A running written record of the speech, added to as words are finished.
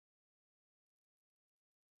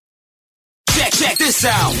Check this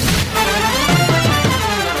out.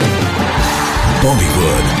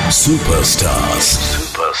 Bollywood Superstars.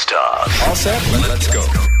 All set? Let's go.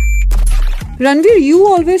 Ranveer, you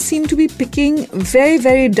always seem to be picking very,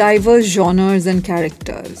 very diverse genres and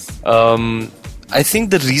characters. I think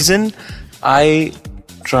the reason I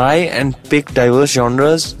try and pick diverse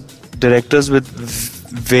genres, directors with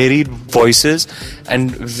varied voices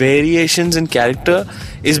and variations in character,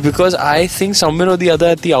 is because I think somewhere or the other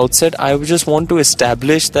at the outset I just want to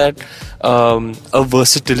establish that a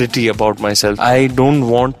versatility about myself. I don't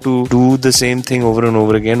want to do the same thing over and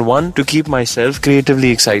over again. One, to keep myself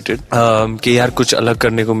creatively excited, कि यार कुछ अलग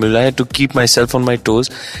करने को मिल रहा है, to keep myself on my toes.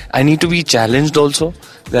 I need to be challenged also,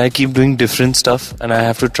 that I keep doing different stuff and I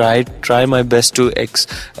have to try my best to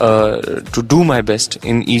do my best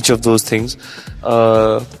in each of those things,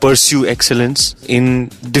 pursue excellence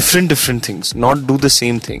in different things, not do the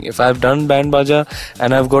same thing. If I've done Band Baja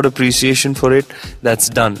and I've got appreciation for it, that's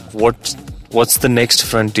done. What's the next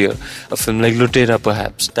frontier? A film like Lutera,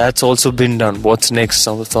 perhaps, that's also been done. What's next?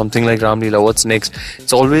 Something like Ram Leela, what's next?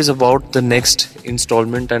 It's always about the next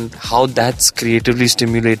installment and how that's creatively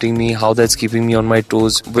stimulating me, how that's keeping me on my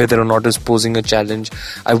toes, whether or not it's posing a challenge.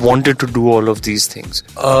 I wanted to do all of these things,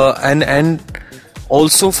 and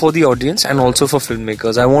also for the audience and also for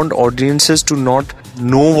filmmakers, I want audiences to not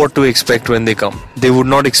know what to expect when they come. They would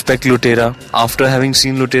not expect Lutera. After having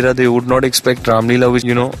seen Lutera, they would not expect Ram Leela, which,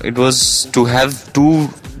 it was to have two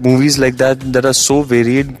movies like that are so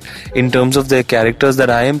varied in terms of their characters that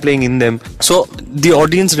I am playing in them. So the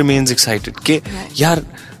audience remains excited. Okay, yaar,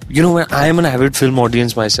 when I am an avid film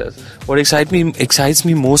audience myself, what excites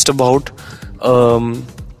me most about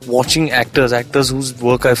watching actors whose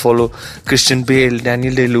work I follow, Christian Bale,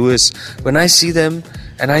 Daniel Day-Lewis, when I see them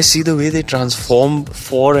and I see the way they transform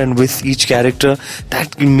for and with each character,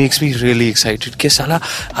 that makes me really excited. Ke sala,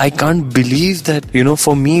 I can't believe that,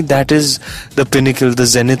 for me that is the pinnacle, the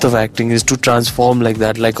zenith of acting, is to transform like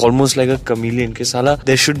that, like almost like a chameleon. Ke sala,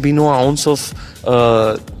 there should be no ounce of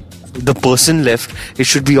the person left. It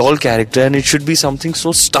should be all character and it should be something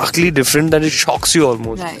so starkly different that it shocks you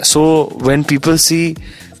almost. Right. So when people see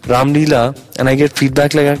Ram Leela and I get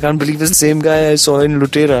feedback like, I can't believe it's the same guy I saw in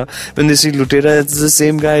Lutera. When they see Lutera, it's the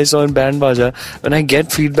same guy I saw in Band Baja. When I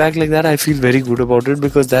get feedback like that, I feel very good about it,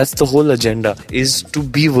 because that's the whole agenda, is to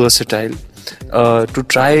be versatile, to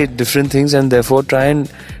try different things and therefore try and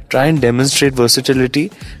demonstrate versatility.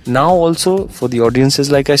 Now also for the audiences,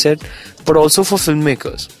 like I said, but also for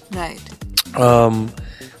filmmakers. Right.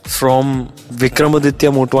 From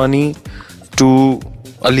Vikramaditya Motwani to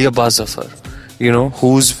Ali Abbas Zafar,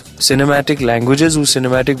 whose cinematic languages, whose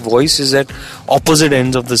cinematic voice is at opposite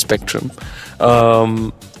ends of the spectrum,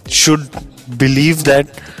 should believe that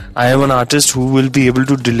I am an artist who will be able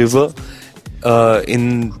to deliver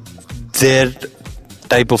in their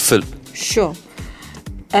type of film. Sure.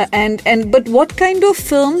 But what kind of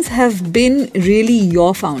films have been really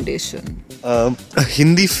your foundation? A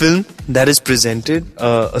Hindi film that is presented,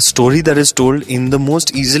 a story that is told in the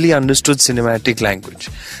most easily understood cinematic language.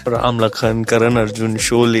 Ram Lakhan, Karan Arjun,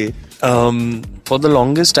 Sholay. For the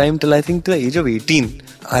longest time, till I think the age of 18,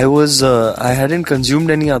 I hadn't consumed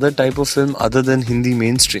any other type of film other than Hindi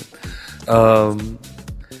mainstream. It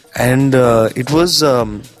was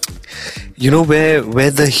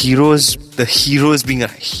where the hero is being a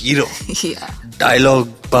hero. Yeah. Dialogue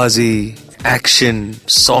bazi, action,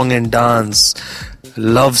 song and dance,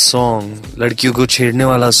 love song, ladkiyon ko chhedne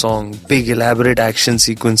wala song, big elaborate action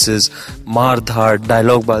sequences, maar dhaad,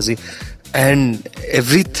 dialogue bazi, and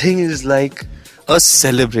everything is like a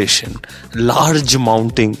celebration, large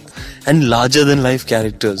mounting and larger than life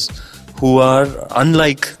characters who are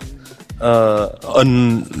unlike a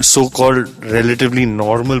so-called relatively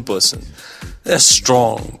normal person. They're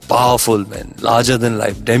strong, powerful men, larger than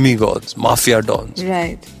life, demigods, mafia dons.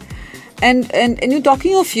 Right. And you're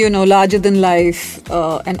talking of, larger than life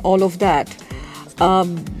and all of that.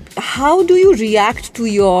 How do you react to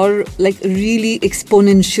your really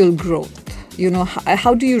exponential growth?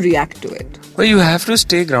 How do you react to it? Well, you have to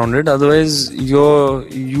stay grounded, otherwise you'll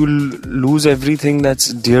lose everything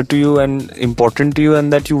that's dear to you and important to you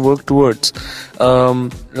and that you work towards.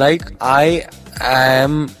 I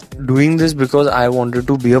am doing this because I wanted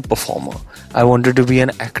to be a performer. I wanted to be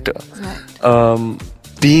an actor. Right.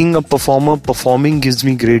 Being a performer, performing gives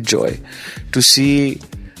me great joy. To see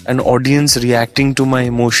an audience reacting to my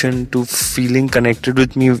emotion, to feeling connected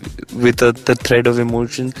with me with the thread of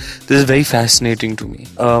emotion, this is very fascinating to me.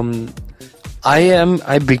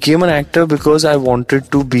 I became an actor because I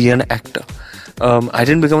wanted to be an actor. I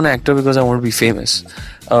didn't become an actor because I want to be famous.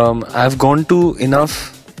 I've gone to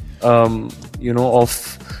enough,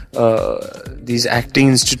 of these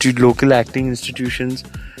local acting institutions,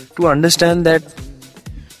 to understand that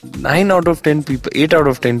 9 out of 10 people, 8 out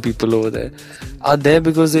of 10 people over there are there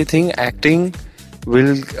because they think acting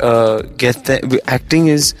will get them. Acting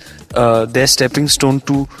is their stepping stone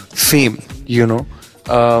to fame.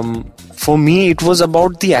 For me, it was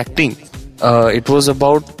about the acting. It was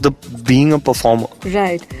about the being a performer.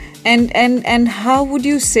 Right. And how would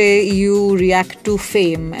you say you react to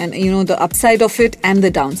fame and the upside of it and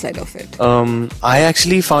the downside of it? I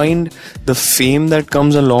actually find the fame that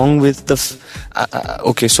comes along with the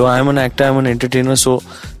okay, so I'm an actor, I'm an entertainer, so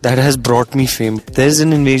that has brought me fame. There's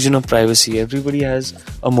an invasion of privacy. Everybody has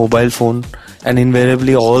a mobile phone, and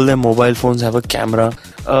invariably all their mobile phones have a camera.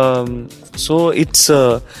 So it's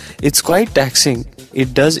quite taxing.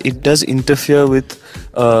 It does interfere with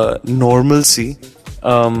normalcy.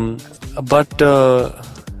 But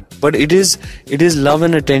it is love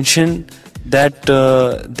and attention that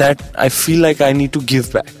I feel like I need to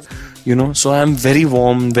give back. So I'm very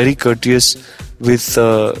warm, very courteous with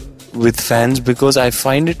fans, because I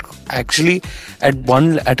find it actually kabhi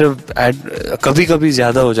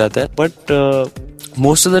zyada ho jata hai, but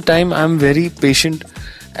most of the time I'm very patient,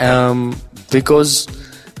 because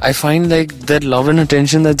I find like that love and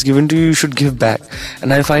attention that's given to you should give back,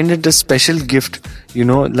 and I find it a special gift.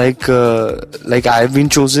 Like I've been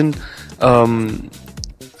chosen,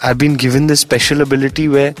 I've been given this special ability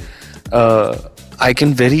where I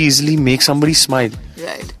can very easily make somebody smile.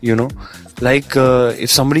 Right. Like if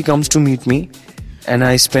somebody comes to meet me and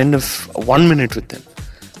I spend 1 minute with them,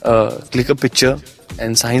 click a picture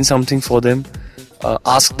and sign something for them,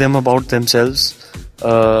 ask them about themselves,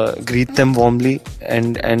 greet them warmly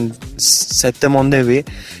and set them on their way.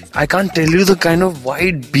 I can't tell you the kind of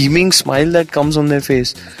wide beaming smile that comes on their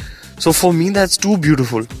face. So for me, that's too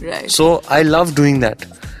beautiful. Right. So I love doing that.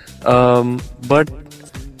 But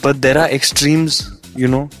there are extremes,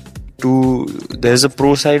 there's a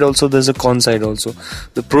pro side also, there's a con side also.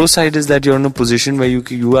 The pro side is that you're in a position where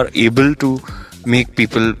you are able to make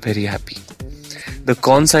people very happy. The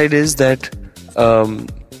con side is that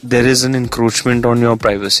there is an encroachment on your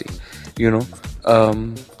privacy, where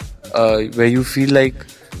you feel like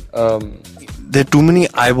there are too many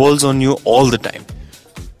eyeballs on you all the time.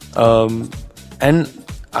 And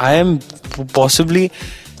I am possibly,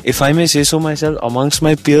 if I may say so myself, amongst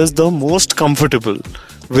my peers, the most comfortable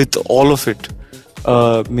with all of it.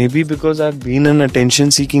 Maybe because I've been an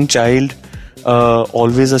attention-seeking child,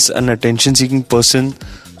 always an attention-seeking person.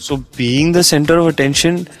 So being the center of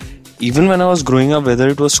attention, even when I was growing up, whether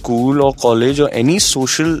it was school or college or any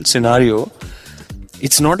social scenario,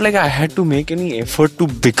 it's not like I had to make any effort to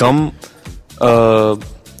become,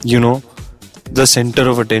 the center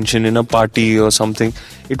of attention in a party or something.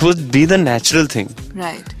 It would be the natural thing.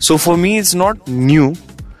 Right. So for me, it's not new,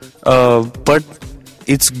 but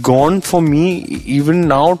it's gone for me even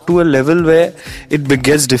now to a level where it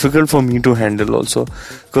gets difficult for me to handle also,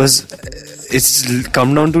 because it's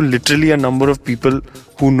come down to literally a number of people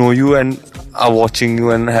who know you and are watching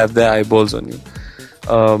you and have their eyeballs on you.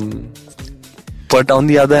 But on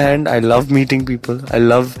the other hand, I love meeting people. I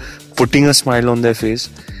love putting a smile on their face.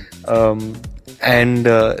 And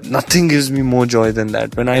nothing gives me more joy than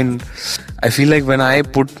that. When I feel like when I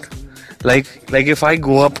put, like if I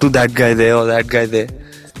go up to that guy there or that guy there,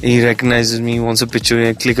 he recognizes me, wants a picture, and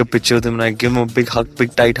I click a picture with him and I give him a big hug,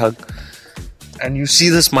 big tight hug, and you see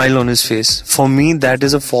the smile on his face. For me, that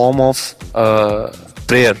is a form of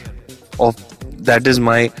prayer. That is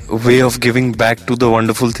my way of giving back to the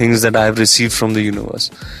wonderful things that I have received from the universe.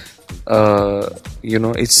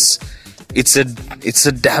 It's a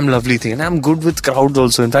damn lovely thing, and I'm good with crowds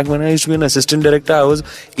also. In fact, when I used to be an assistant director, I was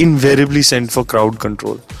invariably sent for crowd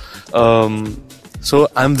control. So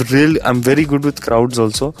I'm very good with crowds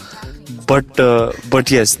also. But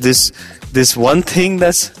yes, this one thing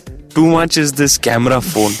that's too much is this camera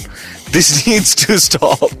phone. This needs to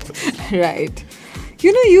stop. Right.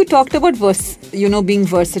 You talked about being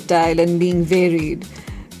versatile and being varied.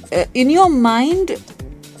 In your mind,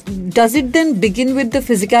 does it then begin with the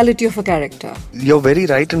physicality of a character? You're very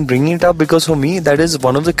right in bringing it up, because for me, that is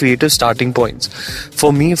one of the creative starting points.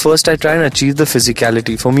 For me, first I try and achieve the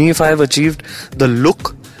physicality. For me, if I have achieved the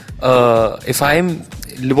look, what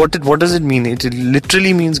does it mean? It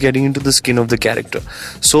literally means getting into the skin of the character.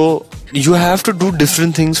 So you have to do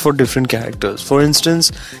different things for different characters. For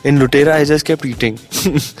instance, in Lutera, I just kept eating.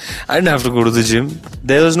 I didn't have to go to the gym.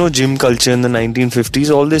 There was no gym culture in the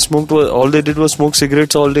 1950s. All they did was smoke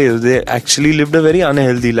cigarettes all day. They actually lived a very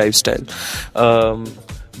unhealthy lifestyle.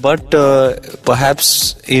 But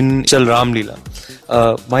perhaps in Chal Ram Leela,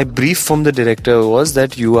 my brief from the director was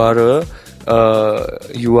that you are a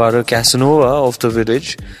you are a Casanova of the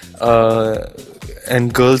village,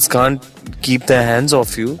 and girls can't keep their hands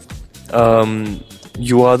off you.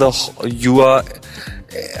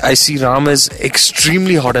 I see Ram as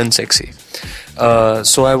extremely hot and sexy.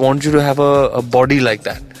 So I want you to have a body like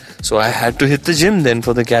that. So I had to hit the gym then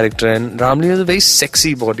for the character, and Ramli has a very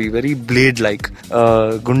sexy body, very blade-like.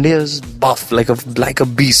 Gunde is buff, like a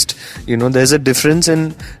beast. You know, there's a difference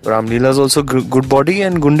in Ramleela is also good body,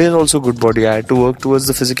 and Gunde is also good body. I had to work towards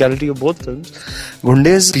the physicality of both films. Gunde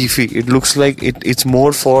is beefy. It looks like it's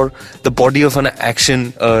more for the body of an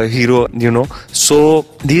action hero, you know. So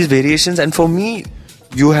these variations, and for me,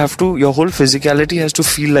 your whole physicality has to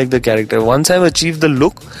feel like the character. Once I've achieved the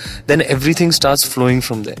look, then everything starts flowing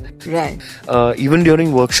from there. Right. Even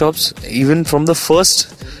during workshops, even from the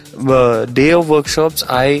first day of workshops,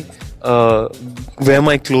 I wear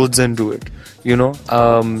my clothes and do it. You know,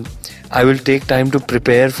 I will take time to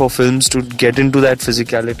prepare for films to get into that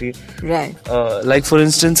physicality. Right. Like for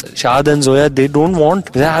instance, Shad and Zoya, they don't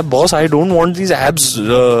want, boss, I don't want these abs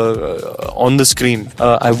on the screen.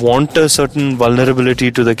 I want a certain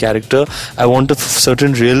vulnerability to the character. I want a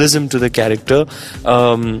certain realism to the character.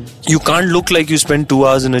 You can't look like you spend 2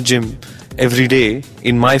 hours in a gym every day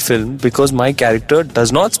in my film, because my character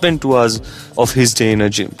does not spend 2 hours of his day in a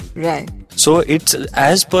gym. Right. So it's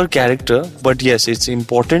as per character, but yes, it's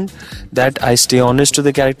important that I stay honest to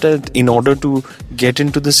the character in order to get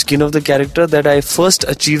into the skin of the character, that I first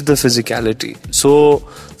achieve the physicality. So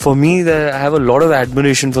for me, I have a lot of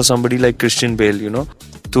admiration for somebody like Christian Bale, you know.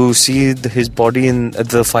 To see his body in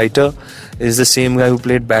The Fighter is the same guy who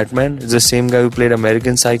played Batman, is the same guy who played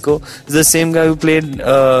American Psycho, is the same guy who played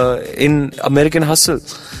in American Hustle.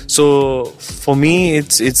 So for me,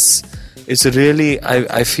 it's really,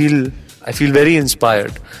 I feel very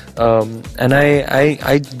inspired, and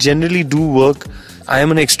I generally do work. I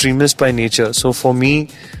am an extremist by nature, so for me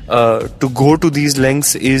to go to these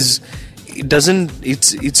lengths it's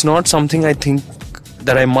not something I think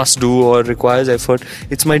that I must do or requires effort.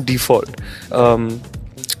 It's my default.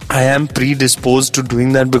 I am predisposed to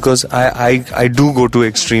doing that because I do go to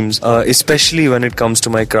extremes, especially when it comes to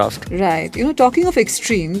my craft. Right. You know, talking of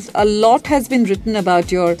extremes, a lot has been written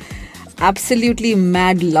about your absolutely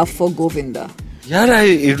mad love for Govinda. Yeah,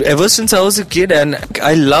 ever since I was a kid, and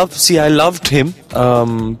I loved him.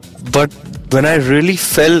 But when I really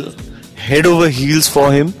fell head over heels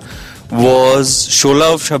for him was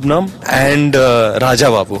Shola of Shabnam and Raja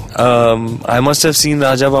Babu. I must have seen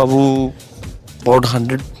Raja Babu about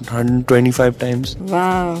 125 times.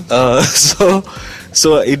 Wow. So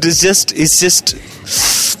it's just.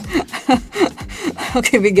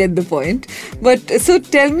 Okay, we get the point. But so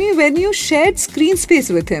tell me, when you shared screen space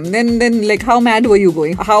with him, then like how mad were you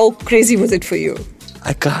going? How crazy was it for you?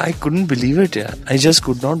 I couldn't believe it, yeah. I just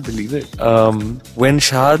could not believe it. When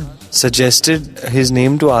Shad suggested his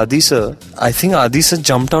name to Adi sir, I think Adi sir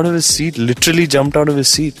jumped out of his seat, literally jumped out of his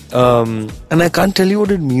seat. And I can't tell you what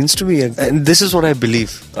it means to me. And this is what I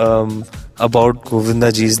believe about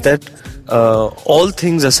Govinda ji, is that all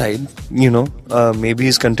things aside, you know, maybe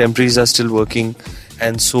his contemporaries are still working,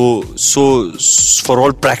 and so for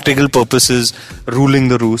all practical purposes ruling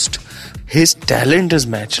the roost, his talent is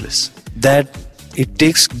matchless. That it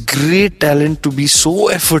takes great talent to be so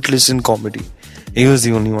effortless in comedy. He was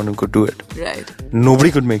the only one who could do it. Right.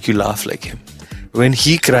 Nobody could make you laugh like him. When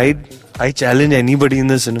he cried, I challenge anybody in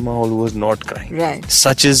the cinema hall who was not crying. Right.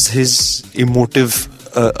 Such is his emotive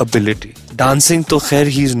ability. Dancing to khair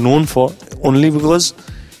he's known for, only because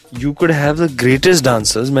you could have the greatest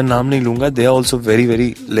dancers, main naam nahi lunga, they are also very,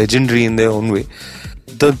 very legendary in their own way.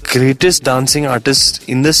 The greatest dancing artists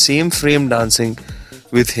in the same frame dancing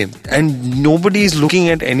with him, and nobody is looking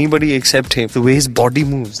at anybody except him. The way his body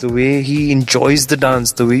moves, the way he enjoys the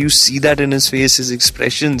dance, the way you see that in his face, his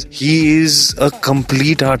expressions. He is a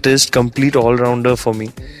complete artist, complete all-rounder for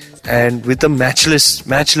me, and with a matchless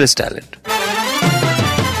talent.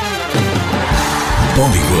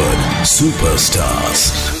 Bollywood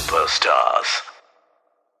Superstars.